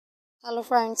Hello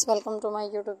friends, welcome to my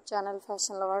YouTube channel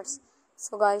Fashion Lovers.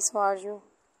 So guys, how are you?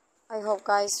 I hope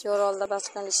guys you're all the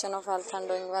best condition of health and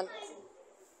doing well.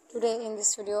 Today in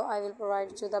this video I will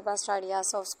provide you the best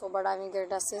ideas of scuba diving gear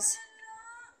dresses.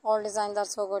 All designs are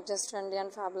so gorgeous, trendy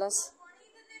and fabulous.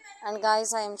 And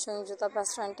guys, I am showing you the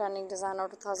best and trending design of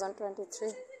 2023.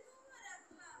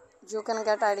 You can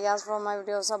get ideas from my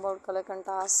videos about color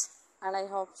contrast, and I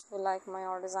hope you like my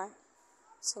all design.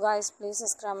 So guys, please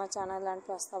subscribe my channel and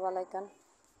press the bell icon.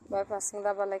 By pressing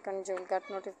the bell icon, you will get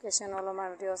notification all of my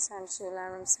videos and you will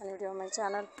learn any video on my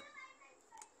channel.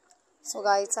 So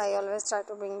guys, I always try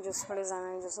to bring useful design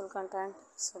and useful content.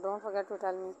 So don't forget to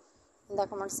tell me in the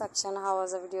comment section how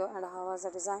was the video and how was the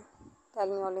design. Tell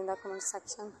me all in the comment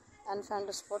section, and friend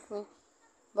to support me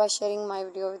by sharing my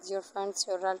video with your friends,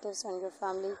 your relatives and your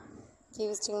family. Keep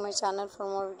visiting my channel for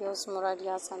more videos, more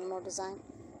ideas and more design.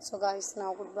 So guys,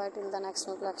 now goodbye till the next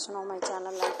new collection of my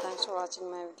channel, and thanks for watching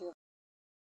my video.